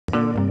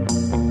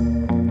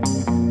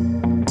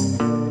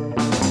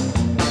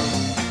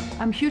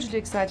I'm hugely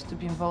excited to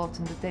be involved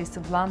in the Taste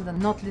of London,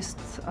 not least,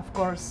 of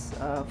course,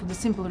 for the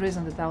simple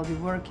reason that I'll be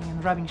working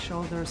and rubbing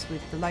shoulders with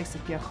the likes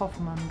of Pierre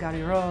Koffmann,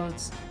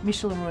 Rhodes,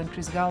 Michel Roux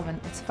and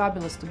Galvin. It's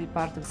fabulous to be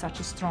part of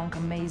such a strong,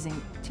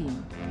 amazing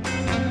team.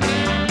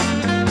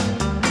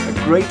 A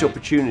great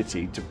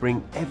opportunity to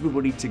bring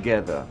everybody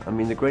together. I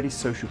mean, the greatest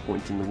social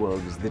point in the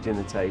world is the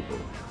dinner table.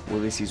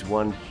 Well, this is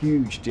one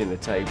huge dinner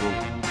table.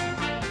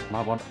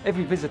 I want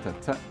every visitor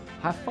to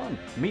have fun,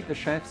 meet the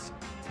chefs,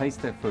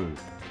 taste their food.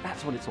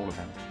 That's what it's all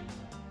about.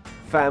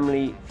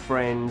 Family,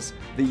 friends,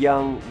 the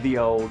young, the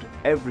old,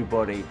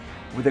 everybody,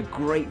 with a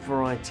great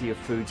variety of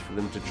foods for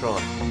them to try.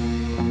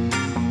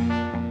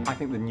 I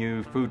think the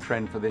new food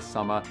trend for this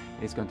summer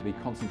is going to be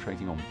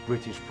concentrating on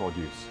British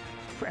produce,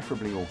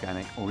 preferably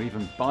organic or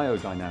even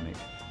biodynamic,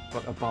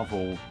 but above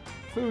all,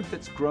 food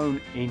that's grown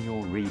in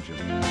your region.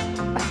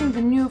 I think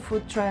the new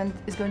food trend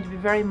is going to be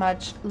very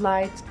much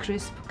light,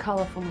 crisp,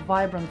 colorful,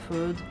 vibrant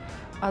food.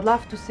 I'd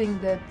love to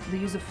think that the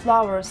use of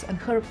flowers and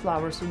herb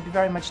flowers will be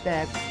very much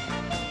there.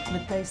 The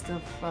Taste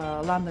of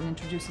London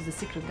introduces the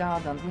Secret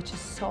Garden, which is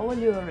so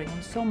alluring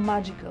and so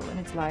magical, and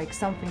it's like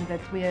something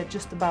that we are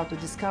just about to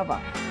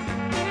discover.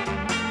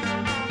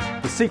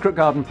 The Secret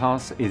Garden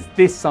Pass is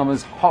this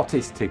summer's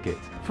hottest ticket.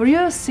 For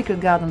your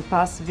Secret Garden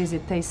Pass,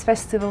 visit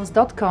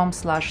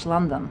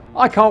tastefestivals.com/London.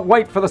 I can't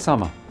wait for the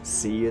summer.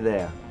 See you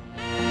there.